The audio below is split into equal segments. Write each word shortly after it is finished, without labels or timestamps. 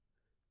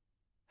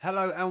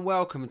Hello and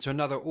welcome to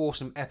another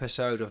awesome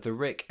episode of the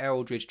Rick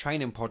Eldridge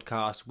Training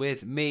Podcast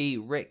with me,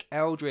 Rick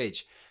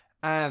Eldridge.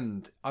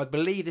 And I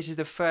believe this is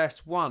the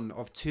first one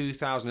of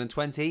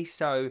 2020,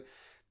 so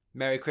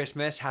Merry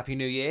Christmas, Happy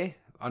New Year.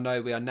 I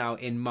know we are now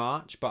in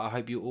March, but I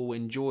hope you all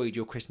enjoyed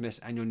your Christmas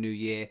and your New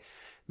Year,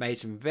 made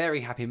some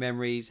very happy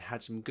memories,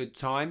 had some good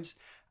times,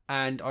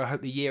 and I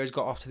hope the year has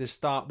got off to the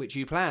start which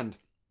you planned.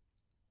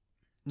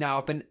 Now,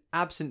 I've been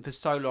absent for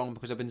so long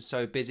because I've been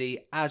so busy.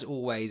 As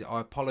always,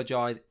 I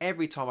apologise.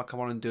 Every time I come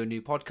on and do a new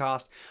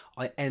podcast,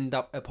 I end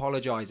up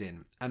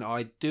apologising. And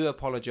I do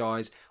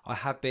apologise. I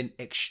have been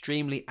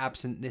extremely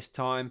absent this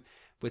time.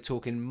 We're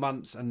talking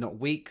months and not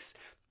weeks.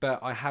 But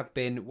I have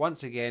been,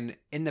 once again,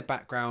 in the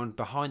background,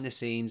 behind the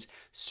scenes,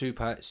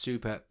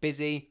 super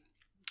busy.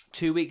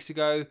 2 weeks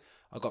ago,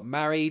 I got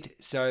married.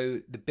 So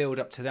the build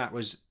up to that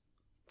was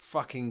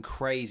fucking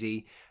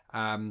crazy.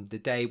 The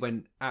day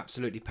went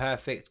absolutely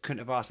perfect. Couldn't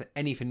have asked for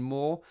anything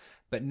more.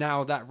 But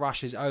now that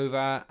rush is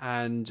over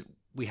and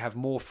we have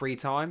more free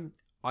time.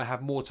 I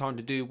have more time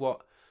to do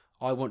what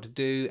I want to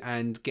do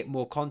and get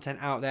more content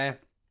out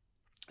there.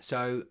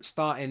 So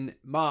starting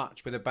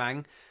March with a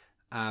bang.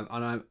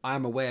 And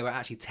I'm aware we're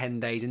actually 10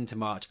 days into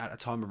March at the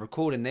time of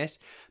recording this.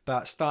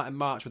 But starting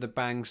March with a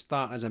bang,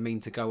 starting as I mean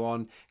to go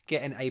on,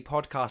 getting a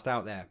podcast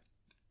out there.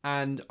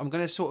 And I'm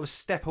going to sort of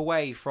step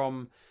away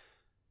from...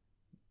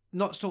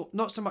 Not so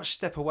much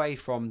step away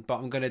from, but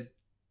I'm going to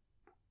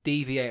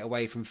deviate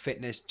away from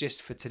fitness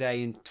just for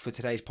today and for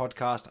today's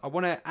podcast. I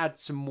want to add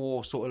some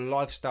more sort of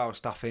lifestyle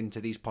stuff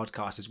into these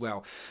podcasts as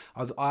well.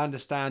 I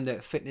understand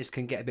that fitness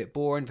can get a bit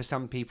boring for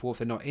some people if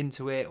they're not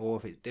into it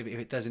or if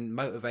it doesn't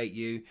motivate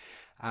you.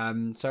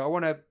 So I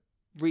want to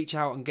reach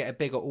out and get a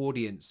bigger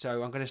audience.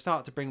 So I'm going to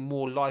start to bring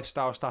more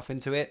lifestyle stuff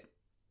into it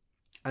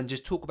and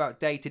just talk about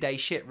day-to-day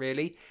shit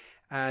really.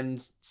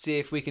 And see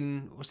if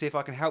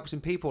I can help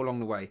some people along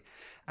the way.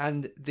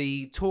 And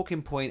the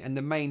talking point and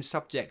the main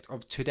subject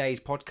of today's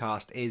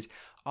podcast is,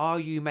 are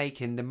you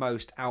making the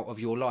most out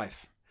of your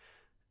life?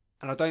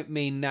 And I don't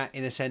mean that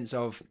in a sense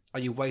of, are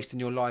you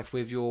wasting your life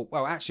with your...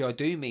 Well, actually, I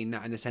do mean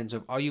that in the sense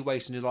of, are you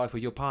wasting your life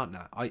with your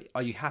partner?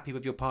 Are you happy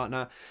with your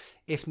partner?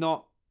 If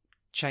not,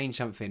 change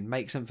something.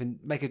 Make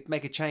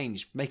a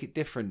change. Make it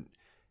different.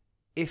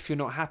 If you're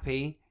not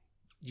happy,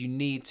 you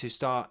need to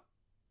start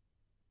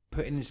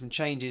putting in some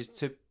changes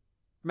to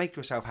make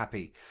yourself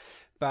happy.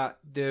 But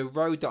the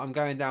road that I'm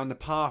going down, the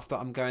path that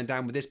I'm going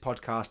down with this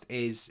podcast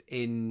is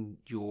in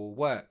your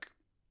work.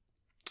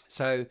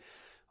 So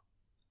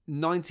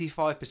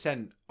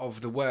 95%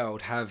 of the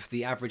world have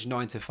the average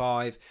 9 to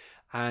 5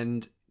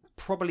 and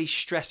probably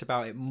stress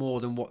about it more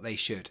than what they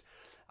should.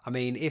 I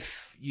mean,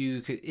 if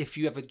you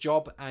have a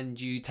job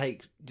and you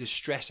take the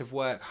stress of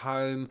work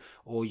home,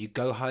 or you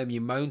go home,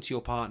 you moan to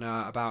your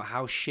partner about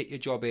how shit your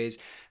job is,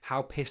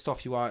 how pissed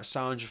off you are at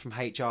Sandra from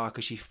HR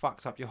because she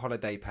fucked up your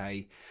holiday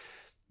pay,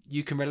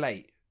 you can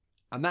relate.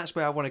 And that's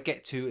where I want to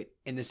get to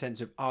in the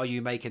sense of, are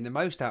you making the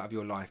most out of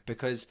your life?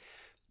 Because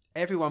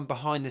everyone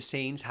behind the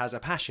scenes has a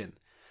passion.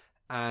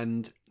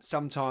 And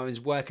sometimes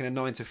working a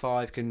 9 to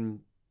 5 can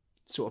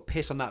sort of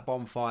piss on that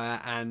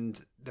bonfire and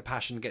the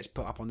passion gets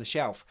put up on the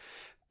shelf.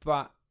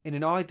 But in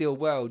an ideal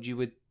world, you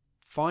would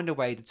find a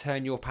way to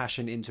turn your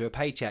passion into a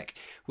paycheck,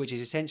 which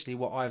is essentially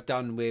what I've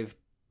done with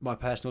my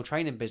personal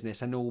training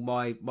business and all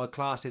my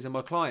classes and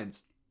my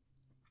clients.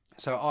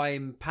 So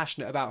I'm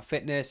passionate about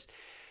fitness,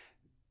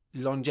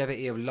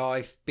 longevity of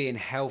life, being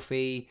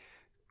healthy,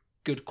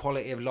 good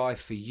quality of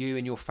life for you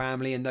and your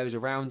family and those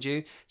around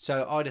you.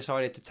 So I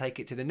decided to take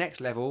it to the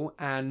next level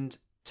and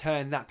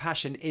turn that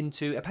passion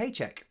into a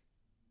paycheck.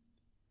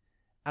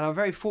 And I'm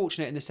very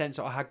fortunate in the sense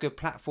that I had good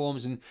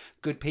platforms and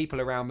good people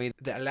around me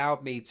that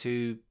allowed me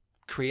to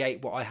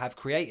create what I have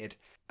created.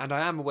 And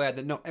I am aware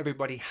that not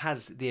everybody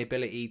has the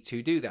ability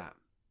to do that.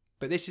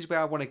 But this is where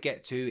I want to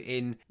get to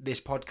in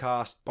this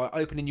podcast by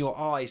opening your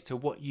eyes to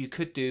what you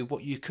could do,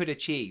 what you could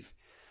achieve.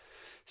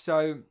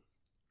 So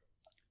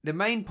the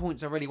main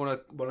points I really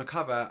want to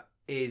cover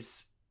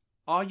is,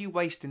 are you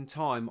wasting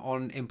time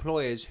on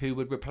employers who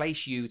would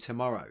replace you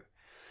tomorrow?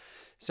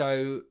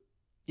 So,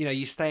 you know,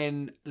 you're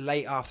staying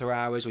late after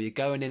hours, or you're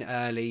going in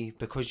early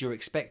because you're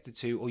expected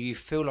to, or you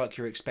feel like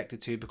you're expected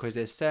to because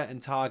there's certain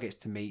targets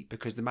to meet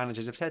because the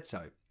managers have said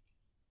so.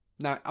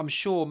 Now, I'm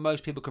sure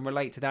most people can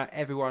relate to that.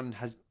 Everyone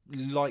has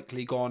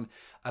likely gone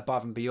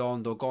above and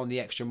beyond or gone the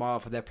extra mile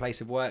for their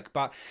place of work.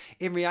 But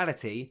in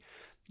reality,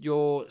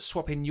 you're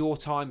swapping your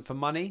time for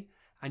money,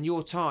 and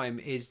your time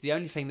is the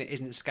only thing that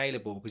isn't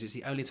scalable because it's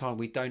the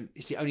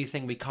only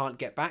thing we can't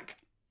get back.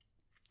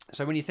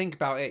 So when you think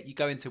about it, you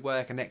go into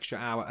work an extra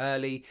hour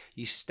early,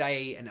 you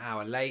stay an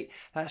hour late.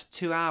 That's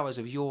 2 hours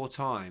of your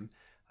time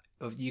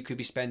you could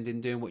be spending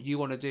doing what you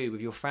want to do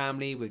with your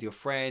family, with your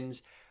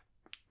friends,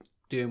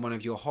 doing one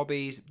of your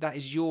hobbies. That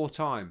is your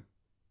time.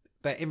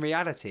 But in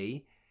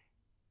reality,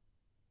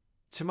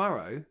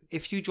 tomorrow,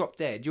 if you drop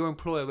dead, your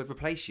employer would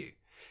replace you.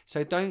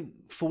 So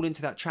don't fall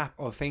into that trap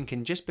of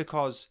thinking just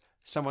because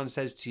someone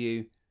says to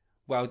you,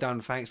 well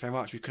done, thanks very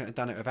much, we couldn't have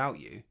done it without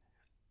you.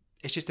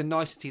 It's just a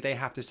nicety they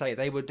have to say.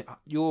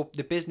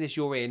 The business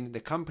you're in, the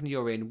company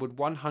you're in, would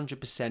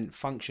 100%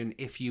 function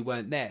if you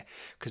weren't there,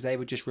 because they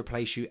would just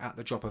replace you at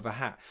the drop of a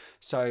hat.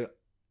 So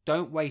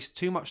don't waste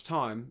too much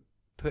time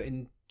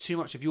putting too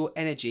much of your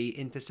energy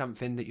into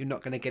something that you're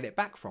not going to get it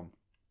back from.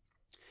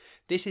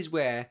 This is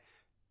where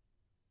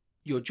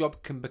your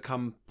job can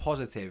become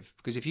positive,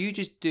 because if you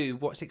just do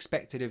what's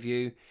expected of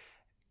you,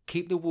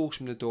 keep the walls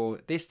from the door,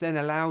 this then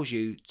allows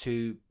you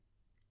to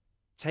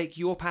take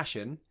your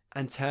passion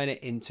and turn it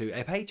into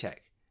a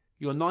paycheck.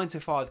 Your 9 to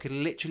 5 could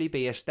literally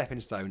be a stepping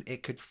stone.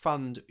 It could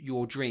fund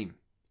your dream.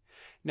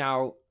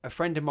 Now, a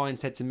friend of mine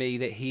said to me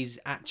that he's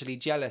actually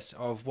jealous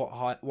of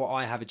what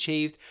I have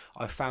achieved.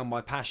 I've found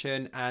my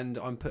passion and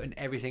I'm putting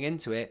everything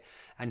into it,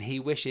 and he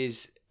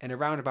wishes in a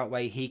roundabout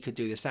way he could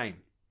do the same.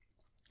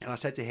 And I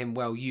said to him,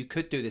 well, you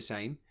could do the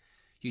same.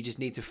 You just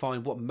need to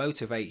find what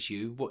motivates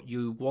you, what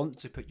you want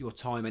to put your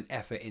time and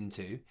effort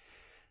into,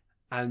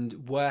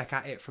 and work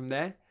at it from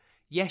there.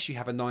 Yes, you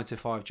have a 9 to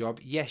 5 job.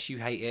 Yes, you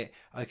hate it.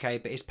 Okay,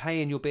 but it's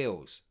paying your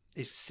bills.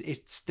 It's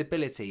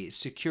stability. It's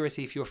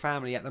security for your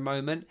family at the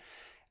moment.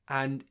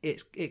 And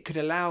it could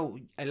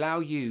allow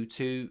you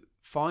to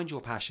find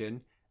your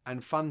passion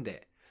and fund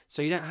it.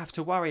 So you don't have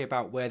to worry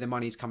about where the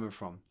money's coming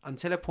from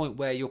until a point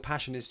where your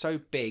passion is so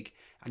big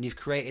and you've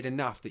created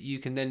enough that you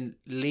can then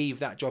leave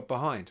that job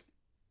behind.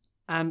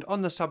 And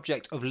on the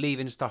subject of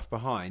leaving stuff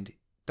behind,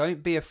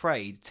 don't be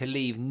afraid to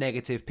leave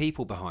negative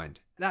people behind.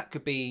 That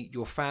could be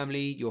your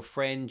family, your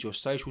friends, your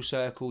social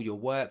circle, your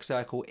work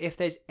circle. If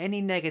there's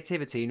any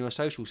negativity in your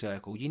social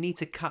circle, you need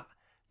to cut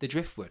the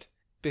driftwood,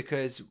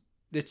 because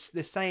the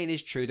saying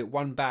is true that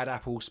one bad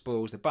apple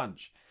spoils the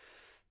bunch.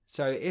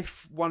 So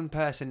if one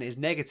person is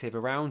negative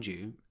around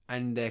you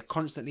and they're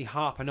constantly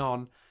harping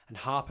on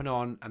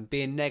and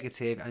being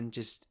negative and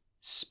just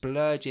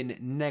splurging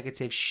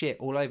negative shit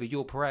all over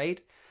your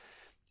parade,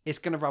 it's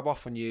going to rub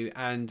off on you,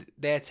 and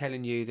they're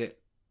telling you that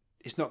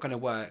it's not going to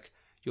work.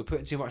 You're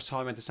putting too much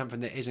time into something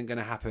that isn't going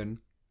to happen.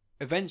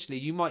 Eventually,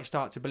 you might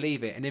start to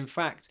believe it. And in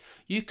fact,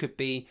 you could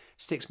be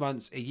 6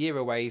 months, a year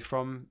away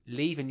from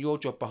leaving your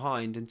job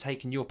behind and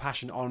taking your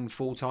passion on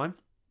full time.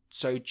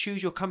 So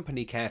choose your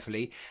company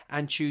carefully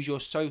and choose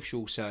your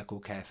social circle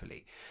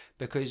carefully.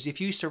 Because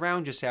if you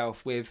surround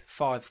yourself with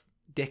 5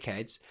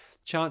 dickheads,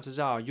 chances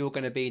are you're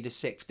going to be the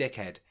 6th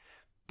dickhead.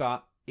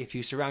 But if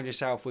you surround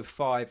yourself with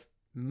 5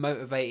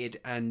 motivated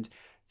and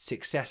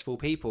successful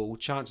people,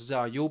 chances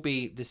are you'll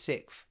be the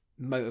 6th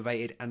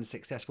motivated and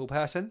successful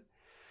person.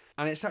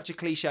 And it's such a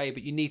cliche,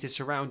 but you need to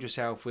surround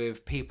yourself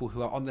with people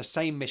who are on the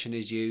same mission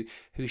as you,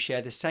 who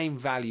share the same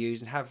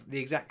values and have the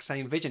exact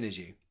same vision as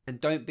you. And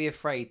don't be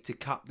afraid to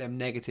cut them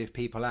negative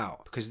people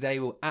out, because they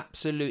will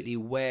absolutely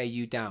wear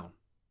you down.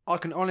 I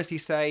can honestly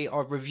say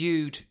I've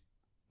reviewed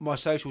my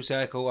social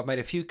circle. I've made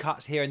a few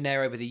cuts here and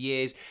there over the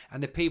years,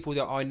 and the people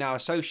that I now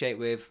associate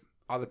with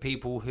are the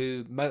people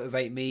who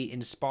motivate me,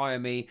 inspire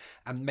me,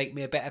 and make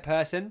me a better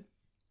person.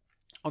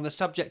 On the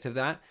subject of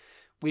that,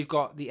 we've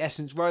got the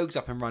Essence Rogues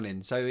up and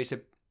running. So it's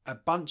a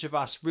bunch of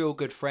us real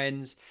good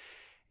friends.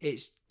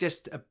 It's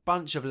just a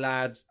bunch of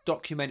lads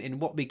documenting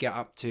what we get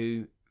up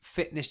to,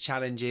 fitness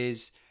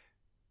challenges,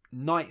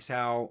 nights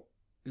out,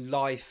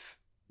 life,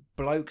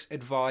 blokes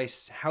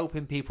advice,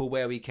 helping people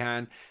where we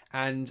can.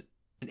 And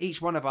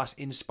each one of us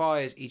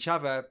inspires each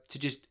other to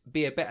just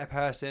be a better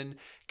person,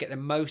 get the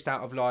most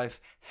out of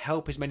life,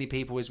 help as many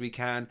people as we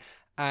can.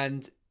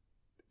 And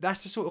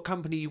that's the sort of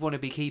company you want to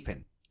be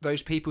keeping.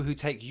 Those people who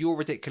take your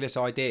ridiculous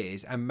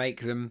ideas and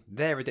make them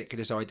their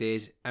ridiculous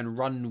ideas and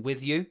run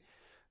with you.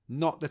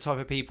 Not the type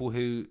of people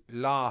who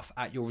laugh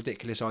at your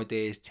ridiculous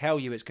ideas, tell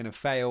you it's going to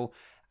fail,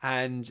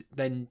 and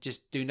then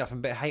just do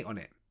nothing but hate on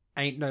it.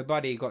 Ain't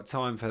nobody got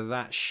time for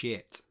that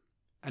shit.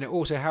 And it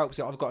also helps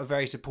that I've got a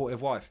very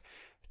supportive wife.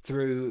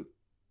 Through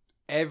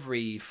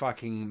every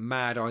fucking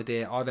mad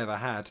idea I've ever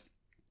had,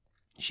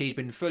 she's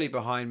been fully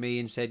behind me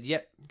and said,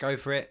 yep, go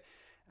for it.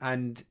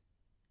 And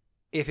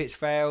if it's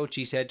failed,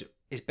 she said,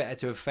 it's better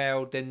to have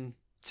failed than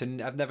to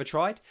have never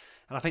tried.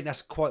 And I think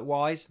that's quite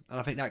wise. And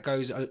I think that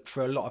goes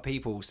for a lot of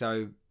people.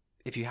 So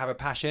if you have a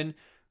passion,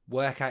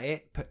 work at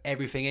it, put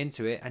everything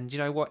into it. And you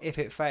know what? If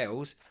it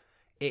fails,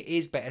 it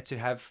is better to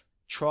have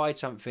tried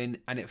something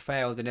and it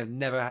failed than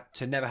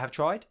never have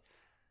tried.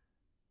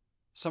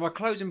 So my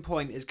closing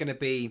point is going to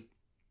be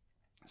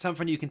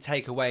something you can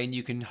take away and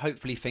you can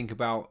hopefully think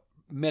about,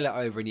 mill it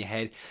over in your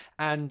head,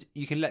 and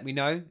you can let me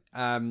know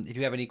if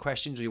you have any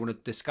questions or you want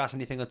to discuss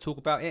anything or talk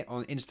about it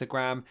on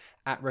Instagram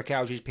at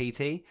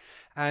 @RickEldridgePT.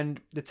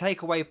 And the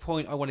takeaway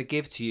point I want to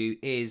give to you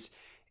is,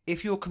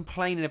 if you're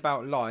complaining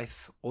about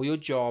life or your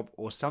job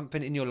or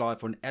something in your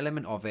life or an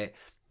element of it,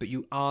 but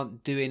you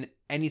aren't doing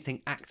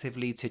anything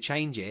actively to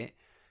change it,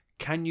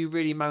 can you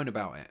really moan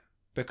about it?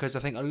 Because I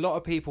think a lot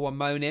of people are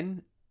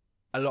moaning.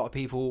 A lot of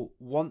people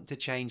want to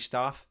change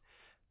stuff,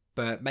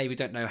 but maybe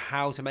don't know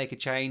how to make a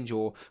change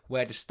or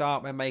where to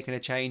start when making a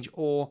change,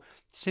 or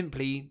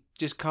simply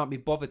just can't be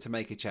bothered to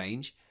make a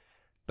change,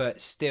 but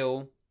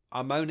still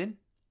are moaning.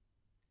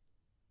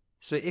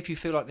 So if you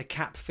feel like the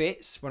cap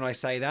fits when I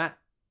say that,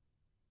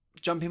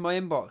 jump in my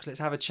inbox. Let's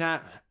have a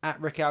chat at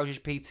Rick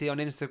Eldridge PT on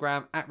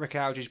Instagram, at Rick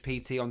Eldridge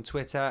PT on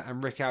Twitter,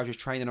 and Rick Eldridge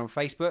Training on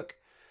Facebook.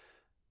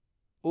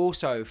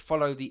 Also,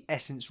 follow the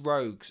Essence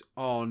Rogues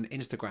on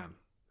Instagram.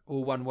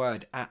 All one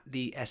word, at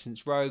the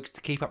Essence Rogues,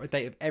 to keep up to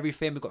date with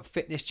everything. We've got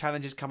fitness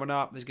challenges coming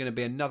up. There's going to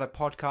be another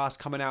podcast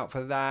coming out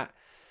for that.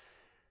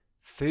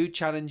 Food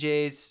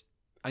challenges.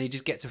 And you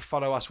just get to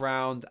follow us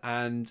around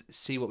and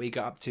see what we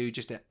got up to.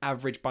 Just an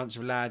average bunch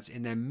of lads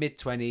in their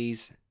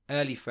mid-20s,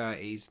 early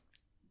 30s.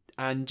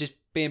 And just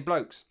being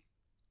blokes.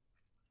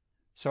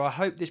 So I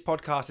hope this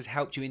podcast has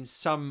helped you in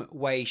some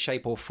way,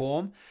 shape or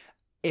form.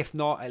 If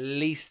not, at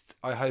least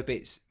I hope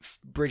it's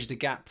bridged the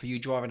gap for you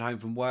driving home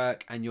from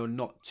work and you're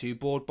not too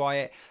bored by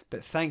it.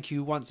 But thank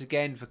you once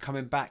again for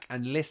coming back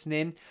and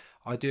listening.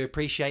 I do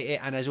appreciate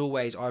it. And as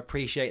always, I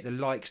appreciate the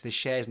likes, the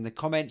shares and the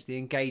comments. The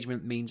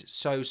engagement means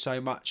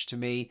so much to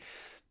me.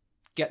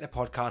 Get the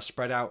podcast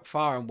spread out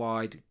far and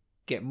wide.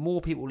 Get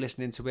more people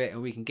listening to it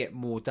and we can get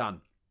more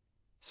done.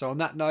 So on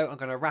that note, I'm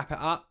going to wrap it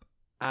up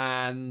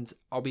and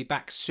I'll be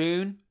back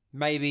soon.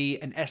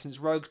 Maybe an Essence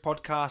Rogues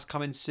podcast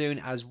coming soon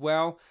as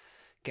well.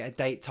 Get a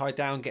date tied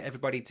down, get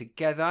everybody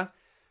together.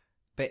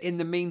 But in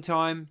the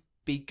meantime,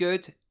 be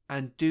good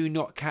and do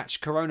not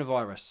catch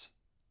coronavirus.